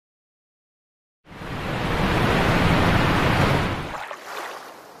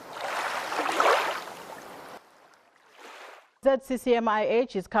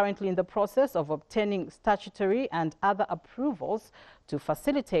Zccm-Ih is currently in the process of obtaining statutory and other approvals to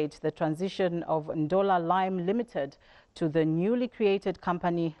facilitate the transition of Ndola Lime Limited to the newly created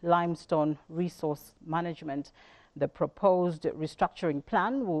company Limestone Resources Management. The proposed restructuring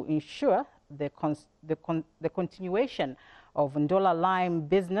plan will ensure the continuation of Ndola Lime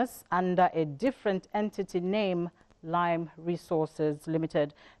business under a different entity name, Lime Resources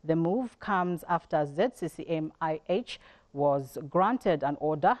Limited. The move comes after Zccm-Ih was granted an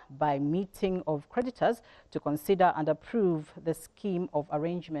order by meeting of creditors to consider and approve the scheme of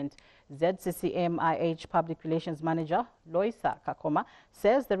arrangement. Zccm-Ih Public Relations Manager Loisa Kakoma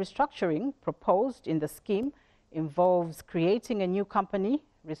says the restructuring proposed in the scheme involves creating a new company,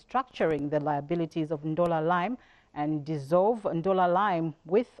 restructuring the liabilities of Ndola Lime, and dissolve Ndola Lime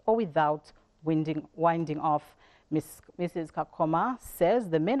with or without winding off. Mrs. Kakoma says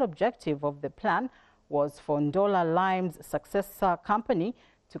the main objective of the plan was for Ndola Lime's successor company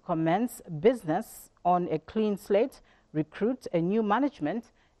to commence business on a clean slate, recruit a new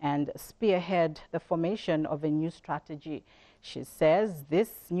management, and spearhead the formation of a new strategy. She says this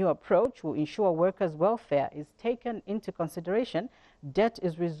new approach will ensure workers' welfare is taken into consideration, debt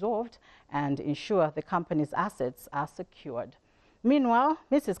is resolved, and ensure the company's assets are secured. Meanwhile,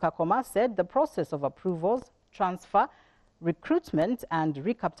 Mrs. Kakoma said the process of approvals, transfer, recruitment, and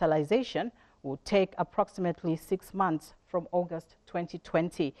recapitalization will take approximately 6 months from August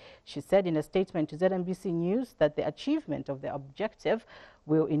 2020. She said in a statement to ZNBC News that the achievement of the objective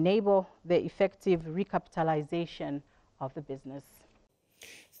will enable the effective recapitalization of the business.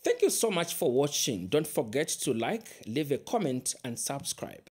 Thank you so much for watching. Don't forget to like, leave a comment, and subscribe.